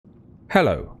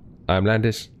Hello, I'm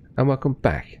Landis, and welcome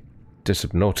back to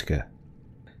Subnautica.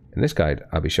 In this guide,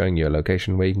 I'll be showing you a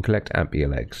location where you can collect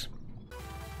Ampeel eggs.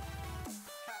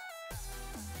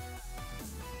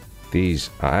 These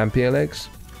are Ampeel eggs,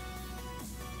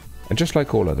 and just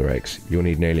like all other eggs, you'll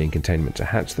need an alien containment to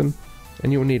hatch them,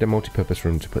 and you'll need a multi-purpose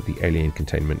room to put the alien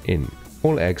containment in.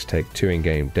 All eggs take 2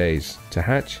 in-game days to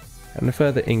hatch, and a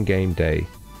further in-game day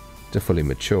to fully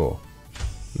mature.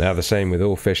 Now, the same with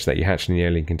all fish that you hatch in the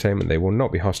alien containment, they will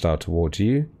not be hostile towards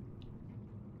you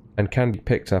and can be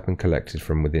picked up and collected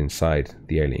from within inside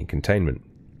the alien containment.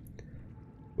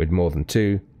 With more than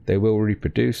 2, they will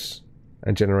reproduce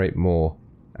and generate more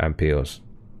Ampeels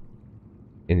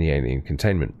in the alien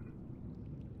containment.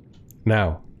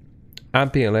 Now,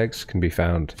 Ampeel eggs can be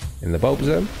found in the bulb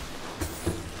zone,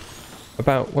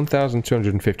 about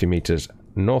 1,250 meters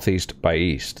northeast by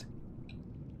east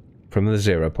from the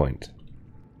 0 point.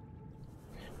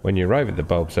 When you arrive at the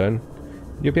bulb zone,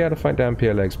 you'll be able to find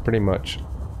Ampeel eggs pretty much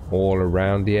all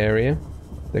around the area.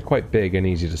 They're quite big and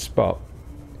easy to spot,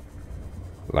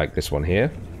 like this one here,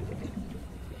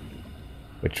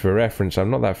 which for reference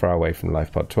I'm not that far away from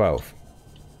life pod 12,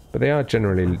 but they are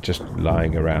generally just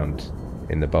lying around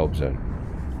in the bulb zone.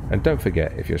 And don't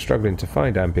forget, if you're struggling to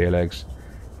find Ampeel eggs,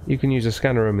 you can use a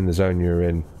scanner room in the zone you're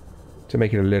in to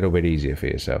make it a little bit easier for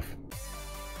yourself.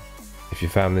 If you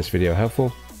found this video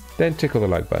helpful, then tickle the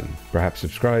like button, perhaps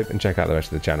subscribe and check out the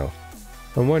rest of the channel.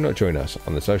 And why not join us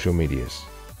on the social medias?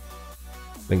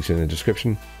 Links in the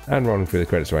description and rolling through the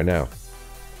credits right now.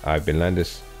 I've been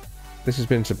Landis, this has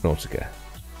been Subnautica.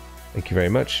 Thank you very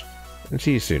much and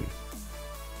see you soon.